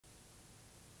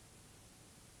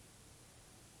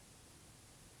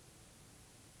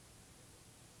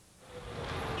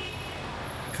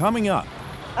Coming up.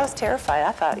 I was terrified.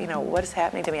 I thought, what is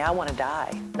happening to me? I want to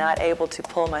die. Not able to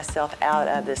pull myself out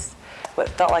of this, what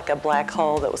felt like a black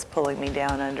hole that was pulling me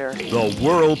down under. The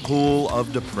Whirlpool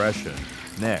of Depression.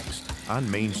 Next on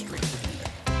Main Street.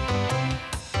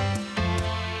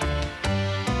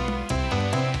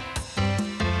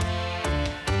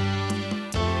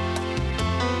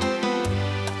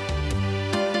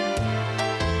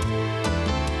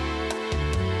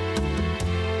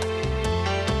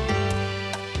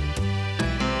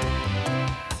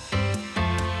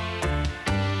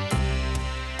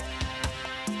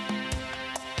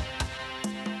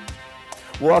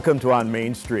 Welcome to On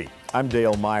Main Street. I'm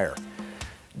Dale Meyer.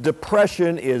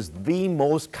 Depression is the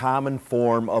most common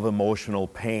form of emotional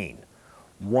pain.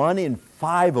 1 in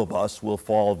 5 of us will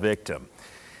fall victim.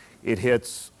 It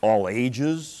hits all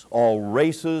ages, all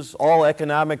races, all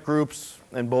economic groups,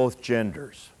 and both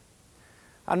genders.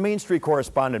 On Main Street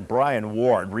correspondent Brian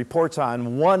Ward reports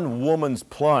on one woman's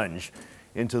plunge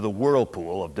into the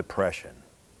whirlpool of depression.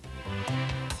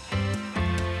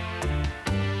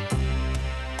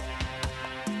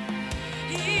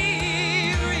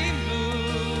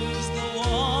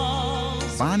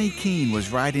 Bonnie Keene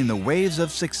was riding the waves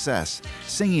of success,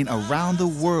 singing around the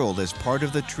world as part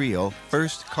of the trio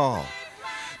First Call.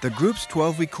 The group's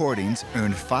 12 recordings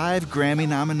earned 5 Grammy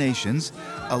nominations,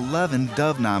 11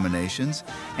 Dove nominations,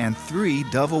 and 3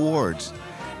 Dove Awards.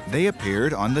 They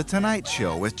appeared on The Tonight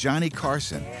Show with Johnny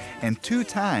Carson, and 2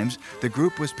 times the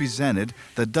group was presented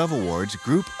the Dove Awards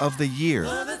Group of the Year.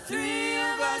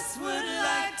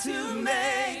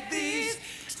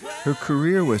 Her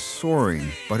career was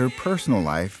soaring, but her personal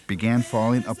life began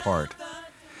falling apart.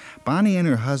 Bonnie and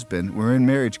her husband were in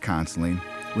marriage counseling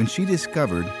when she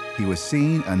discovered he was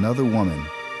seeing another woman.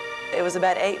 It was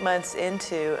about 8 months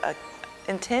into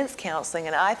intense counseling,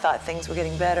 and I thought things were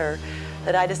getting better,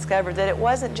 that I discovered that it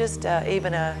wasn't just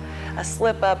even a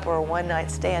slip-up or a one-night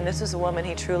stand. This was a woman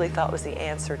he truly thought was the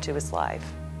answer to his life.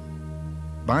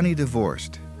 Bonnie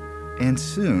divorced, and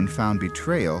soon found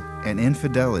betrayal and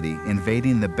infidelity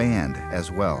invading the band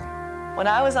as well. When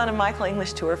I was on a Michael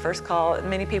English tour, First Call,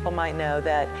 many people might know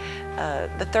that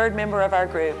the third member of our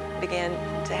group began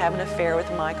to have an affair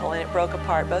with Michael, and it broke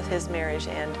apart both his marriage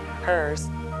and hers.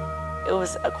 It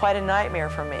was quite a nightmare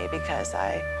for me because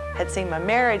I had seen my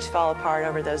marriage fall apart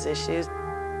over those issues.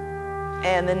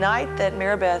 And the night that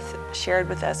Maribeth shared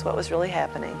with us what was really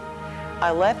happening, I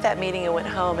left that meeting and went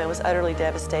home and was utterly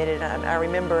devastated. And I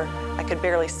remember I could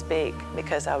barely speak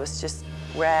because I was just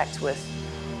racked with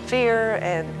fear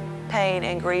and pain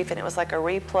and grief, and it was like a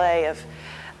replay of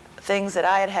things that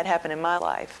I had had happen in my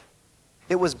life.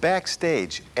 It was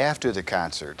backstage after the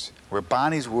concerts where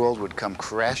Bonnie's world would come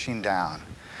crashing down.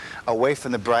 Away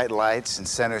from the bright lights and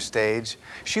center stage,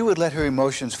 she would let her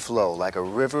emotions flow like a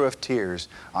river of tears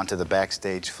onto the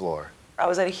backstage floor. I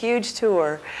was at a huge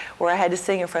tour where I had to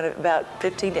sing in front of about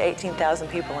 15,000 to 18,000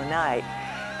 people a night.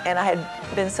 And I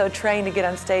had been so trained to get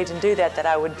on stage and do that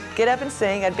I would get up and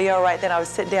sing, I'd be all right, then I would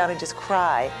sit down and just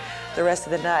cry the rest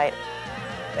of the night.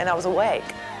 And I was awake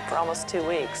for almost 2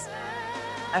 weeks.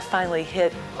 I finally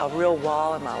hit a real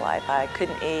wall in my life. I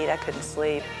couldn't eat, I couldn't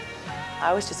sleep.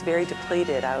 I was just very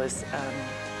depleted. I was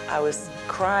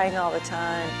crying all the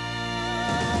time.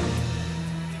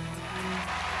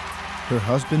 Her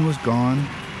husband was gone,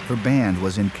 her band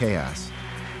was in chaos.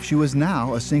 She was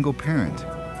now a single parent.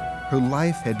 Her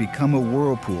life had become a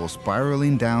whirlpool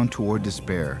spiraling down toward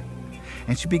despair,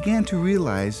 and she began to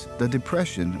realize the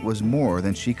depression was more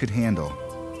than she could handle.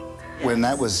 When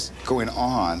that was going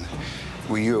on,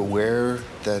 were you aware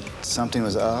that something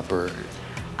was up, or?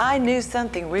 I knew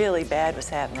something really bad was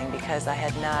happening because I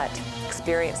had not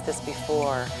experienced this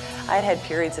before. I had had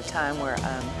periods of time where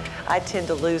I tend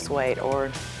to lose weight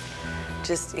or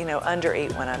just,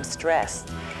 undereat when I'm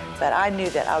stressed. But I knew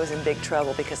that I was in big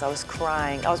trouble because I was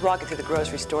crying. I was walking through the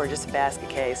grocery store, just a basket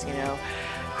case,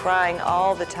 crying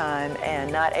all the time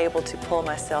and not able to pull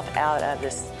myself out of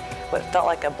this, what felt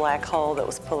like a black hole that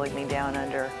was pulling me down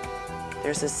under.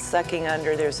 There's this sucking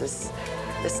under, there's this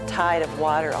tide of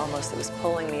water almost that was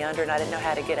pulling me under, and I didn't know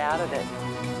how to get out of it.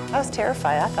 I was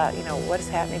terrified. I thought, what is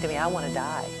happening to me? I want to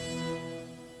die.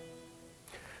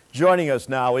 Joining us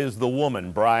now is the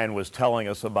woman Brian was telling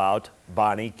us about,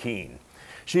 Bonnie Keene.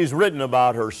 She's written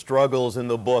about her struggles in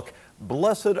the book,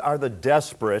 Blessed Are the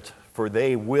Desperate, for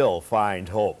they will find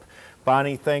hope.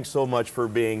 Bonnie, thanks so much for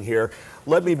being here.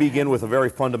 Let me begin with a very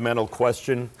fundamental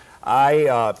question.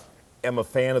 I am a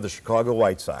fan of the Chicago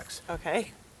White Sox.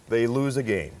 Okay. They lose a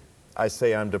game. I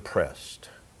say I'm depressed.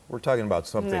 We're talking about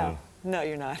something. No,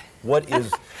 you're not. What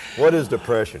is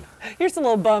depression? You're just a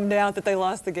little bummed out that they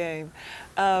lost the game.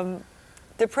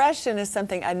 Depression is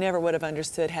something I never would have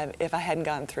understood if I hadn't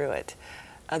gone through it.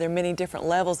 There are many different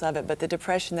levels of it, but the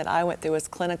depression that I went through was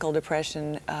clinical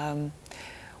depression.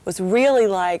 Was really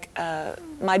like,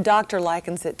 my doctor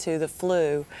likens it to the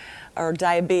flu or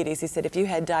diabetes. He said if you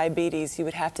had diabetes, you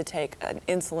would have to take an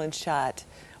insulin shot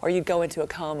or you'd go into a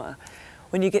coma.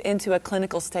 When you get into a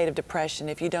clinical state of depression,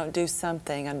 if you don't do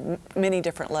something on many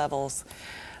different levels,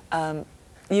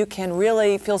 you can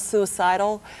really feel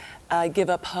suicidal, give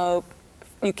up hope.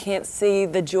 You can't see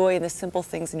the joy in the simple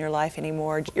things in your life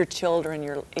anymore, your children,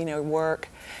 your work,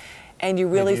 and you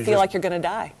really feel like you're going to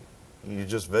die. You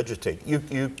just vegetate. I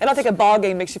don't think a ball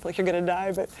game makes you feel like you're going to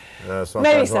die, but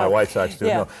sometimes my White Sox do.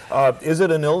 Yeah. No. Is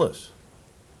it an illness?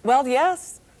 Well,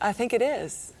 yes, I think it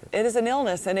is. It is an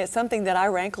illness, and it's something that I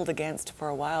rankled against for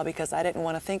a while because I didn't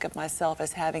want to think of myself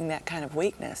as having that kind of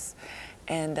weakness.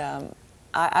 And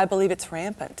I believe it's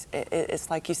rampant. It's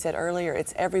like you said earlier,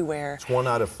 it's everywhere. It's 1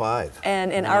 out of 5.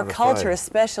 And in our culture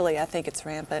especially, I think it's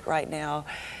rampant right now.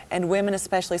 And women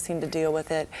especially seem to deal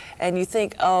with it. And you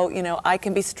think, oh, I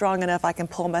can be strong enough, I can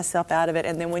pull myself out of it.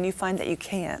 And then when you find that you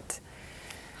can't.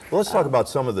 Well, let's talk about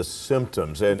some of the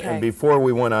symptoms. And before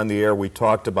we went on the air, we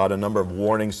talked about a number of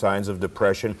warning signs of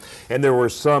depression. And there were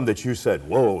some that you said,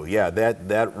 whoa, yeah,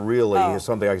 that really is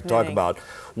something I can talk about.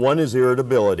 One is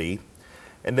irritability.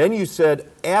 And then you said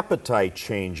appetite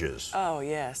changes. Oh,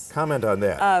 yes. Comment on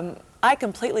that. I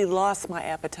completely lost my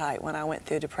appetite when I went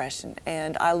through depression,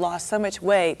 and I lost so much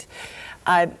weight.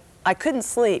 I couldn't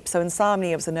sleep, so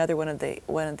insomnia was another one of the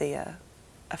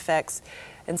effects.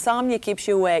 Insomnia keeps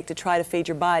you awake to try to feed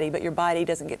your body, but your body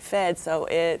doesn't get fed, so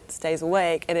it stays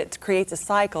awake, and it creates a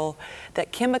cycle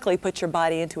that chemically puts your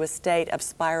body into a state of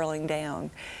spiraling down.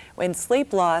 When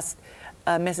sleep loss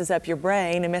messes up your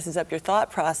brain and messes up your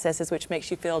thought processes, which makes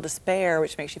you feel despair,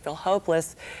 which makes you feel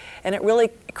hopeless, and it really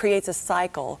creates a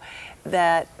cycle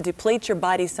that depletes your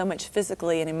body so much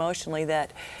physically and emotionally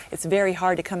that it's very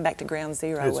hard to come back to ground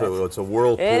zero with. It's a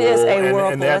whirlpool. It is a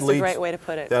whirlpool. That's a great way to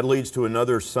put it. That leads to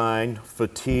another sign,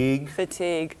 fatigue.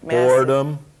 Fatigue.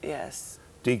 Boredom. Yes.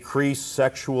 Decreased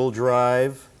sexual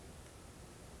drive.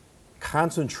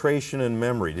 Concentration and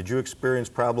memory. Did you experience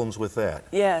problems with that?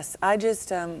 Yes.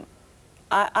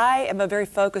 I am a very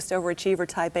focused overachiever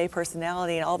type A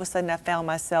personality, and all of a sudden I found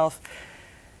myself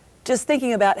just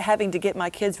thinking about having to get my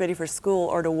kids ready for school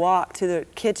or to walk to the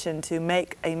kitchen to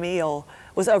make a meal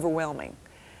was overwhelming.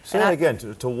 Say that again,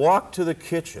 to walk to the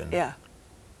kitchen? Yeah.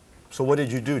 So what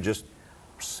did you do, just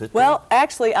sit there? Well,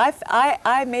 actually,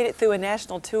 I made it through a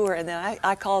national tour, and then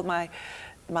I called my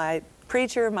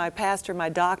preacher, my pastor, my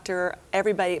doctor,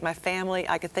 everybody, my family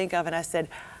I could think of, and I said,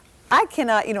 I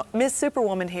cannot, Miss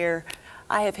Superwoman here,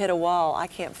 I have hit a wall. I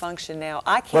can't function now.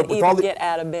 I can't even get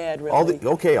out of bed, really.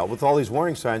 With all these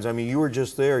warning signs, I mean, you were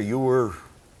just there. You were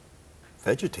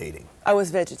vegetating. I was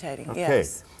vegetating,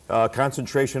 yes.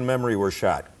 Concentration, memory were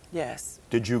shot. Yes.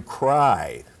 Did you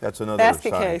cry? That's another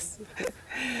Basket sign. case.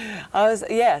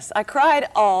 Yes, I cried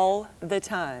all the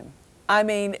time. I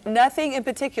mean, nothing in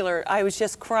particular. I was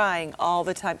just crying all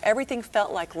the time. Everything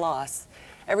felt like loss.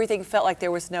 Everything felt like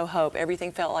there was no hope.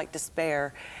 Everything felt like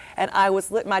despair. And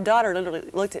my daughter literally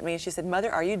looked at me and she said, Mother,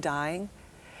 are you dying?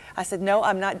 I said, no,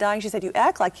 I'm not dying. She said, you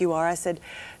act like you are. I said,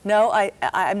 no,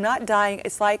 I'm not dying.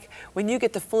 It's like when you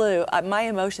get the flu, my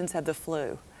emotions have the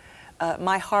flu.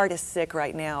 My heart is sick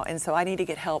right now, and so I need to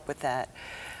get help with that.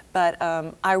 But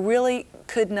I really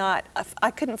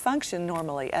I couldn't function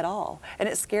normally at all, and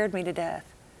it scared me to death.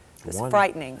 It's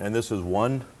frightening. And this is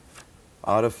 1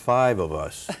 out of 5 of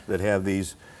us that have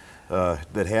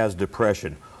that has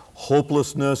depression.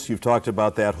 Hopelessness, you've talked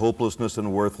about that, hopelessness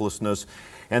and worthlessness.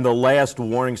 And the last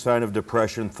warning sign of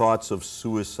depression, thoughts of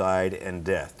suicide and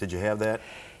death. Did you have that?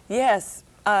 Yes.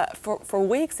 For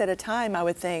weeks at a time, I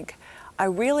would think, I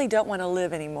really don't want to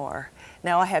live anymore.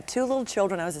 Now, I have 2 little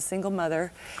children. I was a single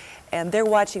mother, and they're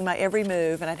watching my every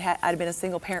move, and I'd been a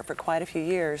single parent for quite a few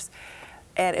years.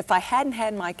 And if I hadn't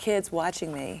had my kids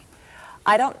watching me,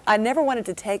 I never wanted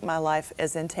to take my life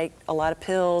as in take a lot of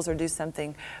pills or do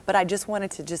something, but I just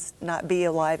wanted to just not be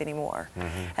alive anymore.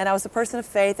 Mm-hmm. And I was a person of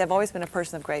faith. I've always been a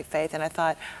person of great faith, and I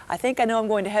thought, I think I know I'm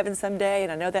going to heaven someday,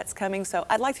 and I know that's coming, so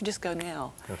I'd like to just go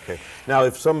now. Okay. Now,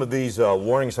 if some of these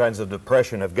warning signs of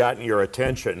depression have gotten your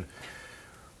attention,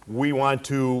 we want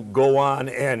to go on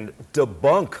and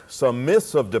debunk some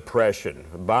myths of depression.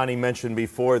 Bonnie mentioned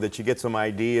before that you get some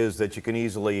ideas that you can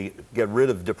easily get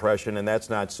rid of depression, and that's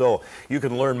not so. You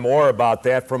can learn more about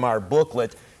that from our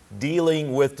booklet,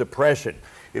 Dealing with Depression.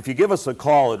 If you give us a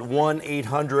call at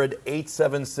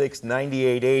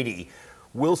 1-800-876-9880,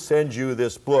 we'll send you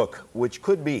this book, which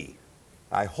could be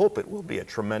I hope it will be a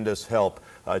tremendous help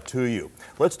to you.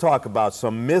 Let's talk about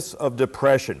some myths of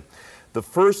depression. The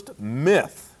first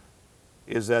myth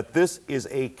is that this is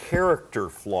a character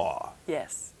flaw.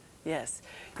 Yes, yes.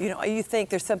 You know, you think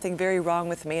there's something very wrong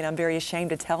with me and I'm very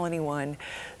ashamed to tell anyone.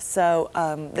 So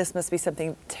this must be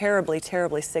something terribly,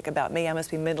 terribly sick about me. I must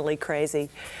be mentally crazy.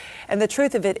 And the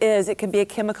truth of it is, it can be a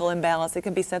chemical imbalance. It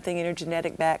can be something in your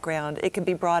genetic background. It can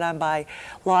be brought on by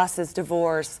losses,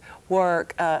 divorce,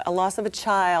 work, a loss of a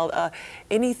child,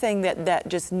 anything that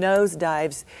just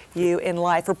nosedives you in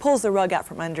life or pulls the rug out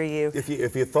from under you.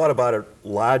 If you thought about it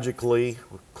logically,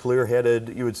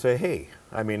 clear-headed, you would say, hey,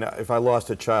 I mean, if I lost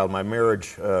a child, my marriage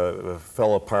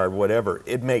fell apart, whatever,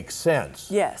 it makes sense.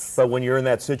 Yes. But when you're in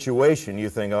that situation, you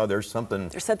think, oh, there's something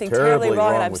terribly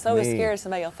wrong and I'm with so me. scared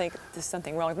somebody will think there's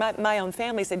something wrong. My own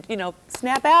family said, you know,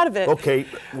 snap out of it. Okay,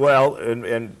 well,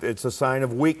 and it's a sign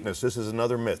of weakness. This is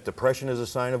another myth. Depression is a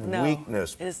sign of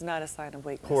weakness. It is not a sign of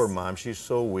weakness. Poor mom, she's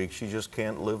so weak, she just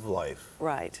can't live life.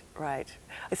 Right, right.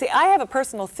 See, I have a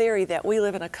personal theory that we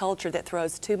live in a culture that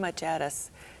throws too much at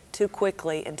us too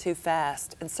quickly and too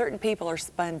fast, and certain people are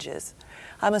sponges.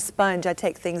 I'm a sponge. I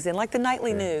take things in, like the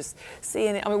nightly news,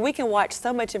 CNN. I mean, we can watch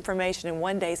so much information in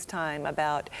one day's time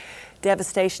about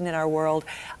devastation in our world.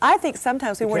 I think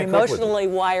sometimes we weren't emotionally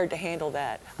wired to handle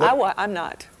that. I'm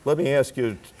not. Let me ask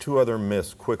you two other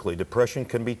myths quickly. Depression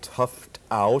can be toughed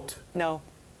out. No.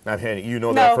 Not handy. You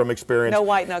know that from experience. No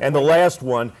white knuckle. And the last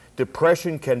one,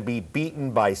 depression can be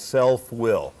beaten by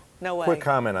self-will. No way. Quick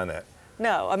comment on that.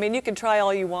 No, I mean, you can try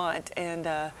all you want, and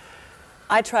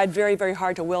I tried very, very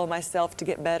hard to will myself to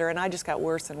get better, and I just got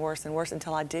worse and worse and worse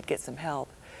until I did get some help.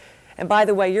 And by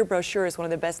the way, your brochure is one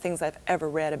of the best things I've ever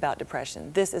read about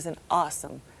depression. This is an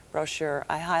awesome brochure.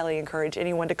 I highly encourage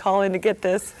anyone to call in to get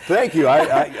this. Thank you.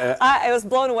 I was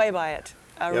blown away by it.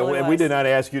 We did not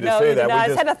ask you to say that. I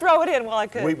just had to throw it in while I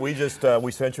could.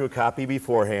 We sent you a copy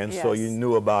beforehand, so you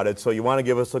knew about it. So you want to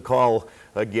give us a call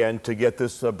again to get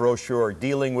this brochure,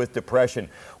 Dealing with Depression.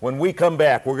 When we come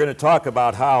back, we're going to talk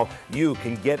about how you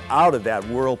can get out of that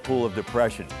whirlpool of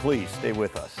depression. Please stay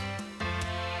with us.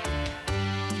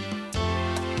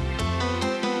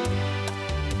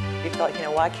 You felt, you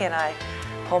know, why can't I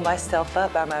pull myself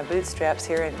up by my bootstraps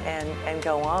here and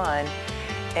go on?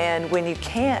 And when you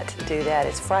can't do that,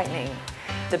 it's frightening.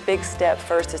 The big step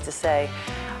first is to say,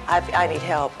 I need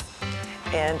help.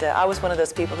 And I was one of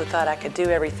those people who thought I could do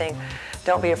everything.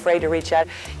 Don't be afraid to reach out.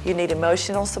 You need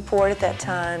emotional support at that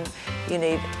time. You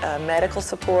need medical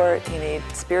support. You need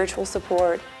spiritual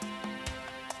support.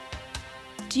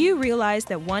 Do you realize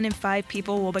that 1 in 5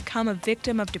 people will become a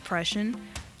victim of depression?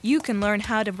 You can learn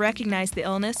how to recognize the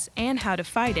illness and how to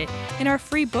fight it in our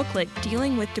free booklet,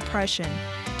 Dealing with Depression.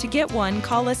 To get one,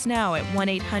 call us now at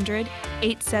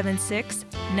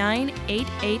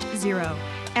 1-800-876-9880.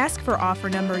 Ask for offer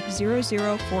number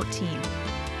 0014.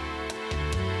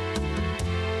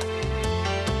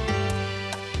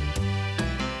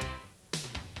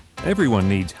 Everyone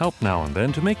needs help now and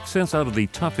then to make sense out of the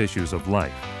tough issues of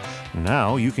life.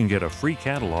 Now you can get a free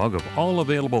catalog of all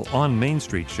available on Main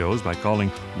Street shows by calling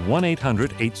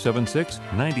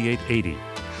 1-800-876-9880.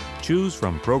 Choose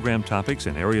from program topics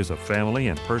in areas of family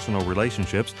and personal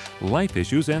relationships, life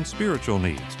issues, and spiritual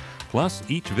needs. Plus,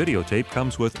 each videotape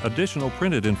comes with additional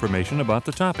printed information about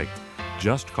the topic.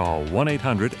 Just call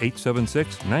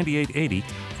 1-800-876-9880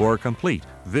 for a complete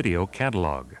video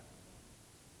catalog.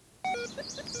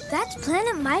 That's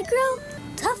Planet Micro?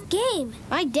 Tough game.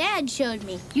 My dad showed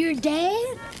me. Your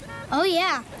dad? Oh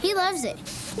yeah, he loves it.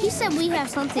 He said we have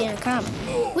something in common.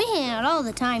 We hang out all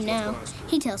the time now.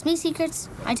 He tells me secrets,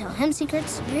 I tell him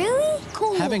secrets. Really?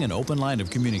 Cool. Having an open line of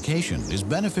communication is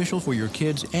beneficial for your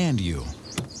kids and you.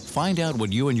 Find out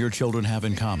what you and your children have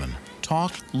in common.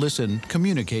 Talk, listen,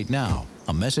 communicate now.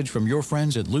 A message from your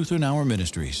friends at Lutheran Hour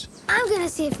Ministries. I'm gonna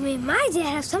see if me and my dad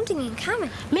have something in common.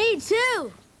 Me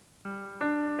too!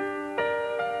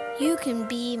 You can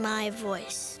be my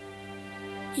voice.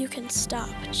 You can stop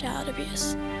child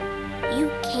abuse.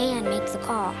 You can make the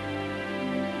call.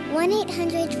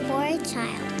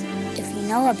 1-800-4-CHILD. If you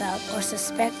know about or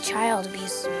suspect child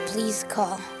abuse, please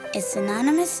call. It's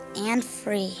anonymous and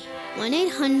free.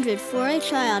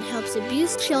 1-800-4-CHILD helps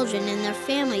abused children and their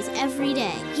families every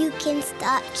day. You can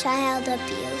stop child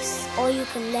abuse, or you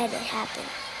can let it happen.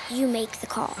 You make the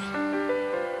call.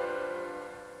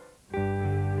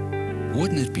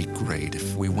 Wouldn't it be great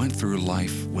if we went through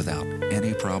life without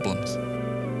any problems?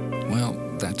 Well,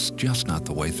 that's just not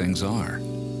the way things are.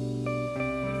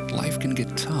 Life can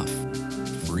get tough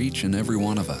for each and every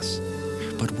one of us,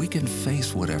 but we can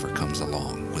face whatever comes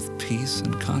along with peace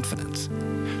and confidence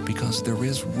because there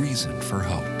is reason for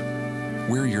hope.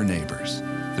 We're your neighbors.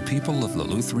 the people of the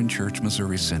Lutheran Church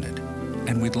Missouri Synod,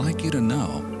 and we'd like you to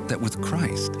know that with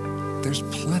Christ, there's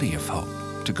plenty of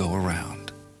hope to go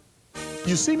around.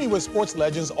 You see me with sports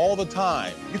legends all the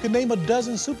time. You can name a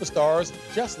dozen superstars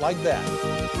just like that.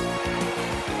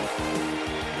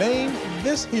 Name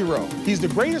this hero. He's the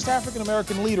greatest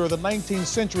African-American leader of the 19th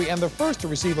century and the first to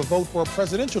receive a vote for a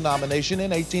presidential nomination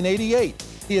in 1888.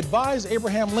 He advised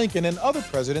Abraham Lincoln and other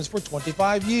presidents for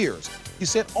 25 years. He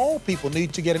said all people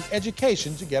need to get an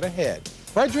education to get ahead.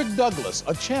 Frederick Douglass,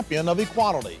 a champion of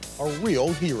equality, a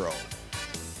real hero.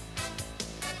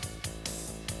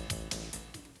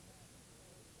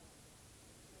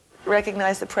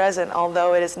 Recognize the present,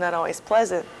 although it is not always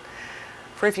pleasant.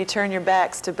 For if you turn your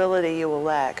back, stability you will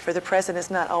lack. For the present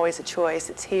is not always a choice.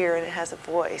 It's here and it has a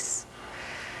voice.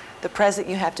 The present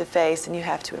you have to face and you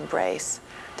have to embrace.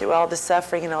 Through all the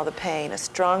suffering and all the pain, a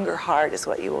stronger heart is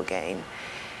what you will gain.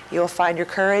 You will find your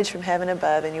courage from heaven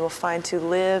above, and you will find to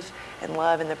live and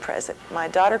love in the present. My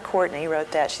daughter Courtney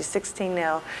wrote that. She's 16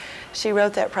 now. She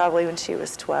wrote that probably when she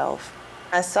was 12.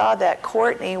 I saw that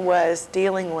Courtney was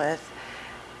dealing with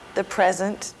the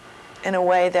present in a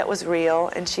way that was real,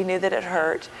 and she knew that it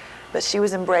hurt, but she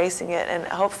was embracing it, and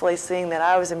hopefully seeing that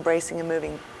I was embracing and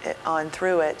moving on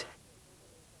through it.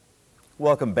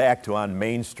 Welcome back to On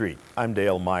Main Street. I'm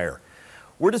Dale Meyer.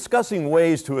 We're discussing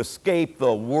ways to escape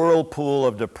the whirlpool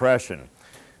of depression,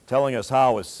 telling us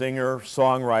how is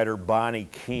singer-songwriter Bonnie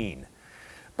Keene.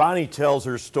 Bonnie tells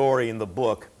her story in the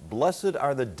book, Blessed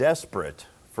Are the Desperate,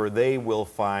 for they will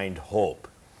find hope.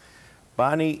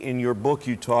 Bonnie, in your book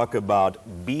you talk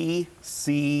about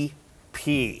BCP.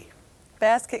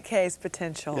 Basket case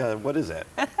potential. Yeah, what is that?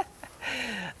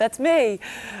 That's me.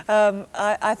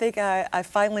 I think I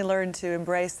finally learned to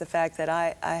embrace the fact that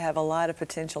I have a lot of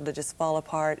potential to just fall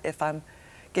apart if I'm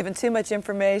given too much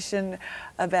information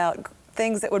about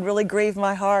things that would really grieve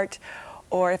my heart,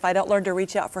 or if I don't learn to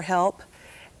reach out for help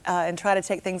and try to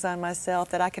take things on myself,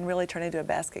 that I can really turn into a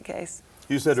basket case.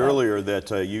 You said earlier that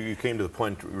you came to the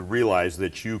point to realize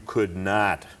that you could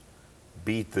not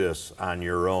beat this on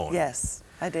your own. Yes,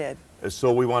 I did.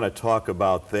 So we want to talk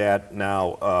about that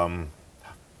now.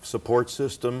 Support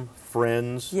system,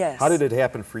 friends. Yes. How did it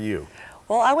happen for you?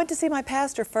 Well, I went to see my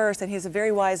pastor first, and he's a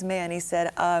very wise man. He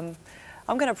said, I'm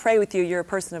going to pray with you. You're a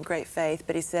person of great faith.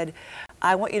 But he said,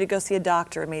 I want you to go see a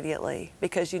doctor immediately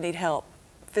because you need help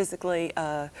physically.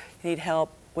 You need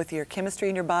help with your chemistry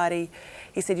in your body.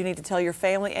 He said you need to tell your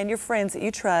family and your friends that you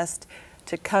trust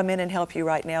to come in and help you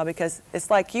right now, because it's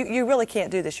like you really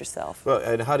can't do this yourself. Well,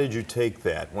 and how did you take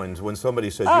that when somebody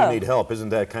says you need help? Isn't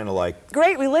that kind of like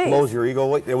great relief? Blows your ego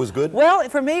away? It was good? Well,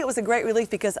 for me it was a great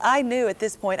relief because I knew at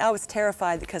this point I was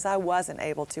terrified because I wasn't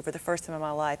able to, for the first time in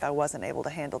my life, I wasn't able to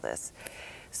handle this.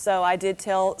 So I did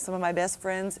tell some of my best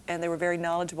friends, and they were very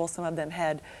knowledgeable. Some of them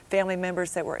had family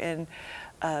members that were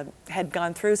had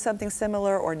gone through something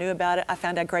similar or knew about it. I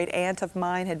found a great aunt of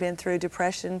mine had been through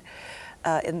depression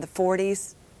in the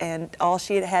 40s, and all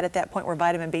she had had at that point were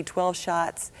vitamin B12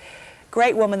 shots.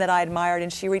 Great woman that I admired,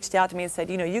 and she reached out to me and said,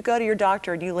 you know, you go to your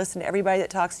doctor and you listen to everybody that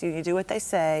talks to you and you do what they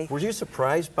say. Were you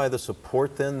surprised by the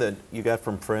support then that you got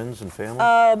from friends and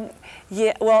family?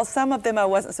 Yeah, well, some of them I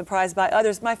wasn't surprised by.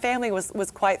 Others, my family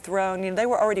was quite thrown. You know, they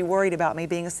were already worried about me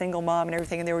being a single mom and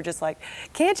everything, and they were just like,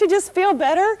 can't you just feel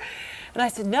better? And I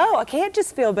said, no, I can't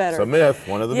just feel better. It's a myth,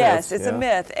 one of the myths. Yes, it's a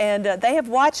myth. And they have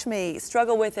watched me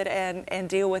struggle with it and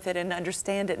deal with it and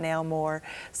understand it now more.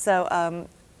 So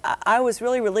I was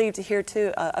really relieved to hear,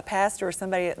 too, a pastor or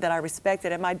somebody that I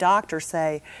respected and my doctor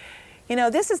say, you know,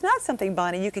 this is not something,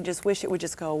 Bonnie, you can just wish it would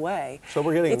just go away. So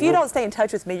we're getting, if you don't stay in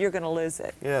touch with me, you're going to lose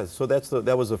it. Yeah, so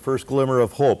that was the first glimmer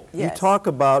of hope. Yes. You talk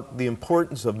about the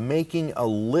importance of making a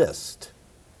list.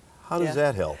 How does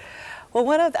that help?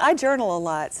 Well, I journal a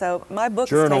lot, so my book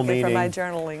is taken from my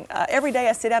journaling. Every day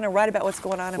I sit down and write about what's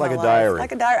going on in my life. Like a diary.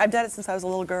 Like a diary. I've done it since I was a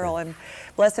little girl, and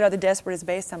Blessed Are the Desperate is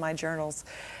based on my journals.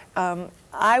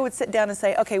 I would sit down and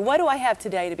say, okay, what do I have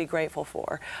today to be grateful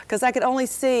for? Because I could only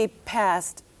see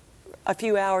past a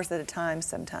few hours at a time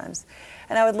sometimes.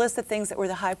 And I would list the things that were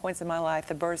the high points in my life,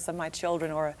 the births of my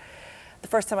children, or the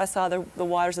first time I saw the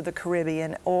waters of the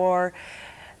Caribbean, or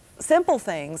simple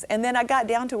things. And then I got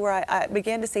down to where I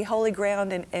began to see holy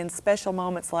ground in special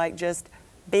moments like just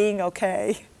being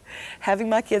okay, having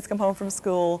my kids come home from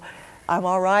school. I'm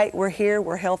all right, we're here,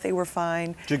 we're healthy, we're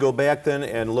fine. Did you go back then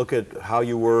and look at how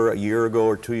you were a year ago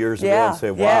or 2 years ago and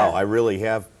say, wow, I really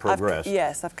have progressed?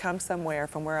 Yes, I've come somewhere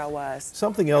from where I was.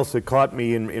 Something else that caught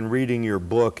me in reading your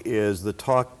book is the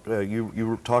talk,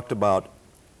 you talked about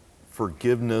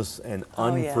forgiveness and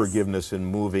unforgiveness and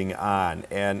moving on.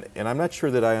 And I'm not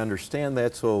sure that I understand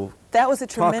that, so that was a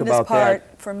tremendous part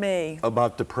for me.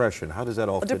 About depression. How does that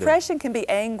all fit in? Depression can be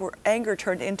anger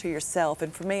turned into yourself.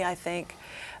 And for me, I think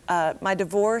my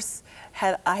divorce,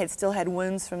 I had still had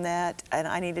wounds from that, and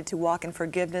I needed to walk in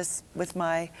forgiveness with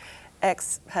my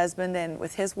ex-husband and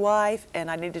with his wife,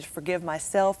 and I needed to forgive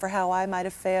myself for how I might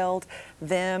have failed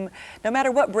them. No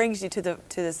matter what brings you to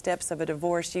the steps of a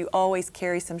divorce, you always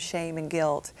carry some shame and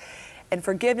guilt. And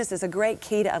forgiveness is a great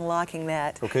key to unlocking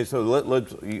that. Okay, so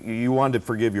you wanted to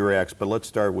forgive your ex, but let's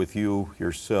start with you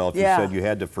yourself. Yeah. You said you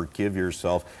had to forgive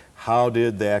yourself. How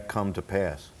did that come to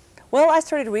pass? Well, I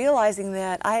started realizing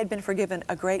that I had been forgiven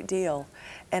a great deal.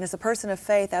 And as a person of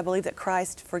faith, I believe that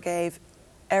Christ forgave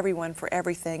everyone for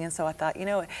everything. And so I thought, you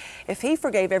know, if he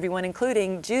forgave everyone,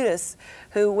 including Judas,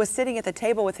 who was sitting at the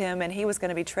table with him and he was going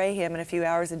to betray him in a few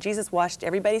hours, and Jesus washed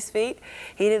everybody's feet.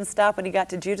 He didn't stop when he got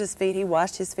to Judas' feet. He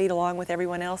washed his feet along with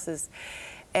everyone else's.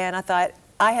 And I thought,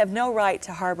 I have no right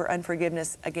to harbor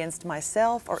unforgiveness against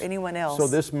myself or anyone else. So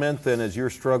this meant then, as you're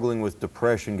struggling with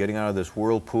depression, getting out of this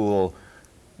whirlpool,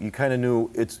 you kind of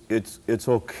knew it's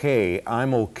okay.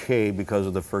 I'm okay because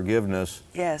of the forgiveness.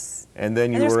 Yes. And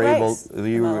then you were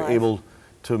able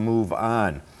to move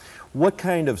on. What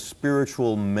kind of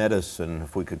spiritual medicine,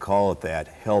 if we could call it that,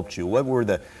 helped you? What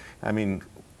were I mean,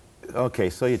 okay,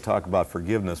 so you talk about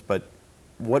forgiveness, but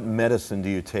what medicine do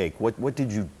you take? What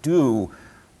did you do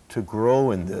to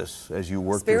grow in this as you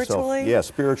worked yourself? Spiritually? Yeah,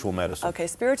 spiritual medicine. Okay,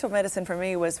 spiritual medicine for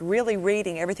me was really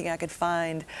reading everything I could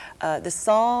find. The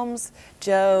Psalms,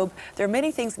 Job. There are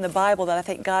many things in the Bible that I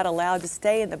think God allowed to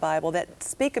stay in the Bible that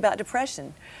speak about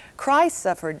depression. Christ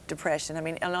suffered depression. I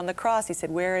mean, and on the cross he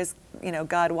said, "Where is,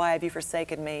 God, why have you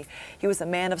forsaken me?" He was a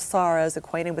man of sorrows,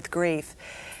 acquainted with grief.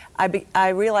 I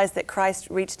realized that Christ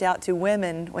reached out to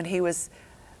women when he was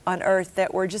on earth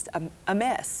that were just a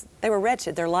mess. They were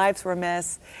wretched. Their lives were a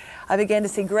mess. I began to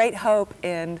see great hope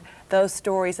in those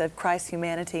stories of Christ's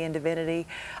humanity and divinity.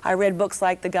 I read books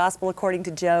like The Gospel According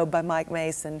to Job by Mike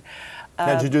Mason.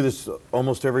 Now, did you do this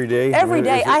almost every day? Every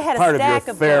day. I had a stack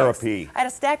of therapy. Books. I had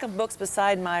a stack of books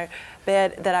beside my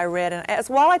bed that I read. And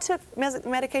while I took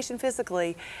medication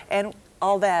physically and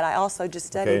all that, I also just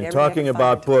studied everything. Okay, and talking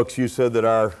about books, you said that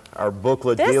our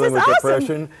booklet, Dealing with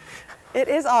Depression. It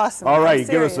is awesome. All right,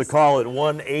 give us a call at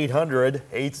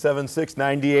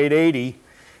 1-800-876-9880,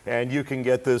 and you can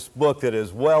get this book that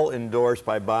is well endorsed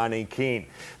by Bonnie Keene.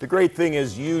 The great thing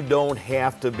is you don't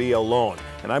have to be alone,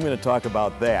 and I'm going to talk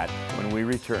about that when we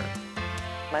return.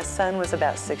 My son was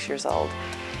about 6 years old,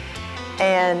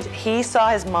 and he saw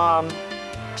his mom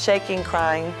shaking,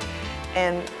 crying,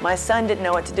 and my son didn't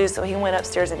know what to do, so he went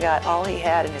upstairs and got all he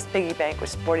had in his piggy bank,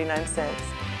 which was 49 cents.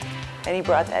 And he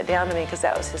brought that down to me because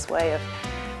that was his way of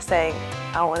saying,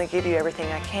 I want to give you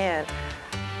everything I can.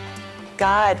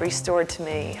 God restored to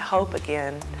me hope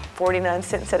again, 49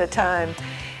 cents at a time.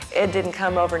 It didn't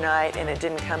come overnight and it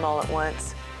didn't come all at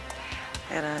once.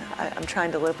 And I'm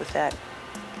trying to live with that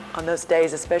on those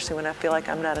days, especially when I feel like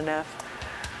I'm not enough.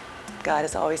 God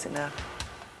is always enough.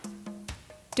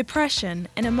 Depression,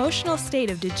 an emotional state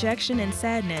of dejection and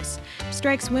sadness,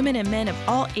 strikes women and men of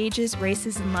all ages,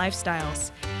 races, and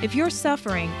lifestyles. If you're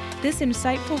suffering, this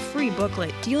insightful free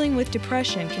booklet, Dealing with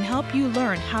Depression, can help you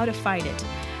learn how to fight it.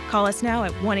 Call us now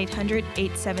at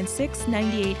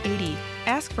 1-800-876-9880.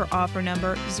 Ask for offer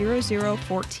number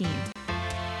 0014.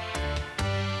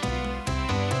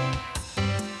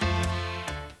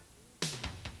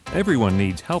 Everyone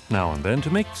needs help now and then to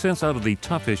make sense out of the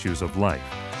tough issues of life.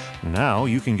 Now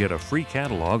you can get a free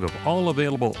catalog of all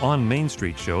available on Main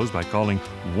Street shows by calling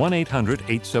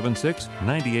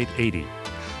 1-800-876-9880.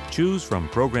 Choose from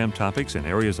program topics in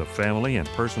areas of family and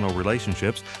personal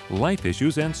relationships, life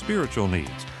issues, and spiritual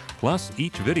needs. Plus,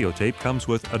 each videotape comes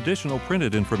with additional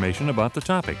printed information about the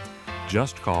topic.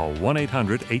 Just call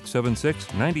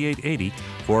 1-800-876-9880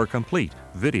 for a complete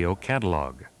video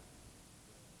catalog.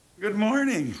 Good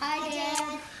morning. Hi,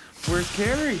 Dad. Where's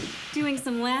Carrie? Doing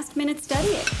some last-minute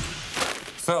studying.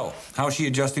 So, how's she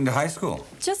adjusting to high school?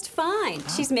 Just fine.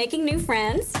 She's making new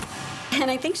friends, and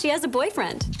I think she has a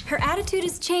boyfriend. Her attitude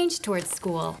has changed towards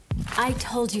school. I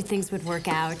told you things would work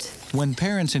out. When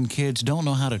parents and kids don't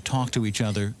know how to talk to each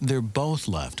other, they're both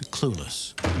left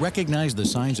clueless. Recognize the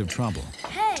signs of trouble.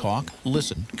 Hey. Talk,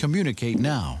 listen, communicate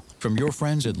now. From your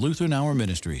friends at Lutheran Hour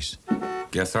Ministries.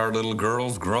 Guess our little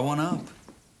girl's growing up.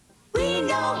 We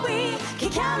know we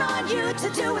can count on you to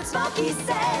do what Smokey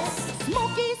says.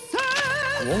 Smokey says!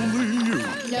 Only you.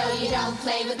 No, you don't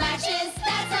play with matches.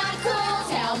 That's not cool.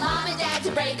 Tell Mom and Dad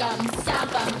to break them, stop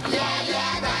them.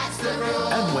 Yeah, that's the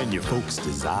rule. And when your folks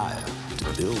desire to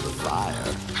build a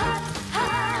fire, Hot,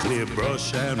 hot. Clear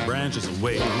brush and branches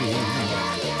away.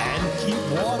 And keep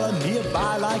water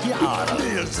nearby like you oughta.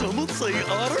 Did someone say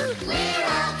otter? We're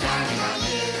all counting on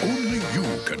you. Only you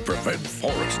can prevent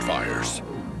forest fires.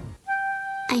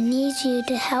 I need you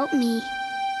to help me.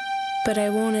 But I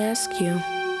won't ask you.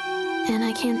 And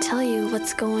I can't tell you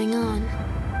what's going on.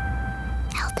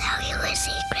 I'll tell you a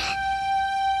secret.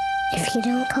 If you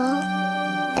don't call,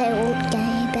 it won't get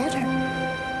any better.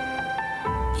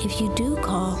 If you do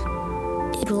call,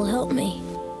 it will help me.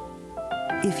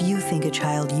 If you think a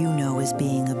child you know is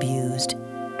being abused,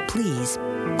 please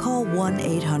call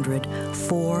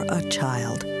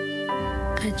 1-800-4-A-CHILD.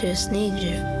 I just need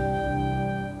you.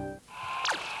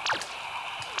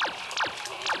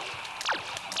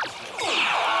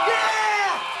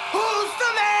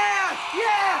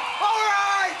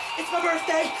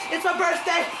 It's my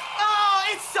birthday. Oh,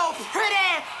 it's so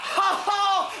pretty.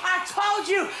 Oh, I told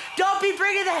you, don't be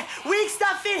bringing that weak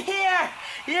stuff in here.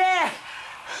 Yeah.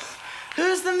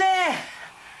 Who's the man?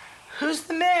 Who's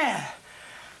the man?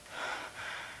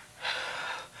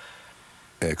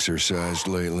 Exercised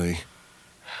lately?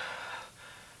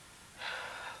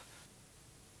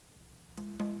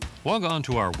 Log on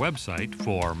to our website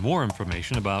for more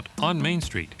information about On Main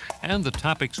Street and the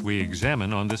topics we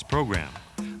examine on this program.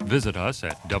 Visit us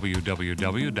at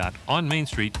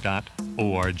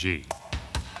www.onmainstreet.org.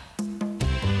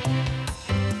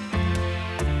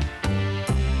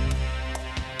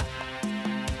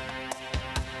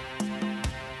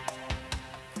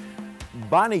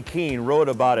 Bonnie Keene wrote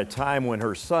about a time when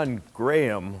her son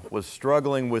Graham was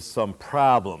struggling with some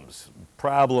problems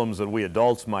that we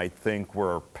adults might think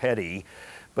were petty,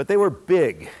 but they were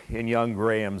big in young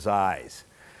Graham's eyes.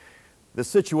 The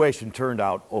situation turned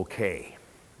out okay.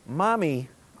 "Mommy,"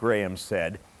 Graham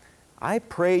said, "I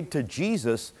prayed to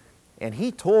Jesus and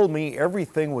he told me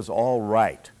everything was all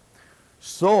right.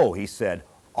 So," he said,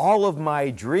 "all of my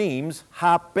dreams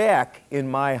hop back in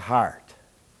my heart."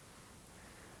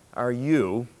 Are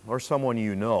you, or someone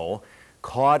you know,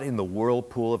 caught in the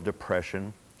whirlpool of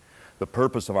depression? The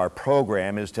purpose of our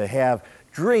program is to have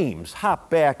dreams hop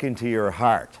back into your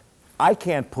heart. I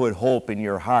can't put hope in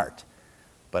your heart,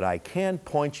 but I can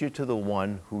point you to the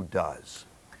one who does.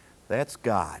 That's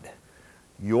God,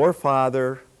 your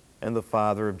Father and the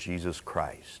Father of Jesus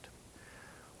Christ.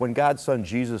 When God's Son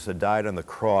Jesus had died on the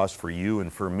cross for you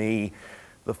and for me,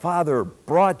 the Father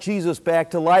brought Jesus back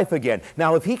to life again.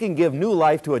 Now, if He can give new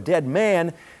life to a dead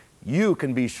man, you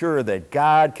can be sure that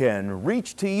God can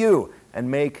reach to you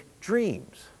and make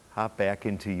dreams hop back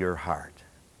into your heart.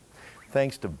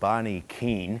 Thanks to Bonnie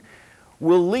Keene,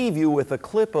 we'll leave you with a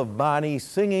clip of Bonnie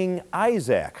singing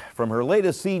Isaac from her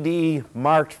latest CD,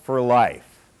 Marked for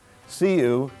Life. See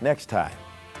you next time.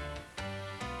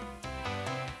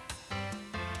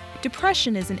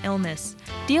 Depression is an illness.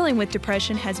 Dealing with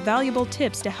depression has valuable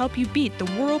tips to help you beat the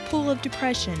whirlpool of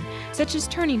depression, such as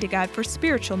turning to God for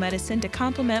spiritual medicine to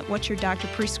complement what your doctor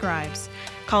prescribes.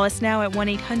 Call us now at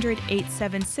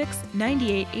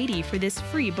 1-800-876-9880 for this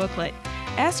free booklet.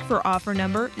 Ask for offer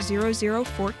number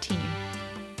 0014.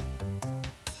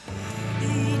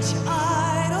 Each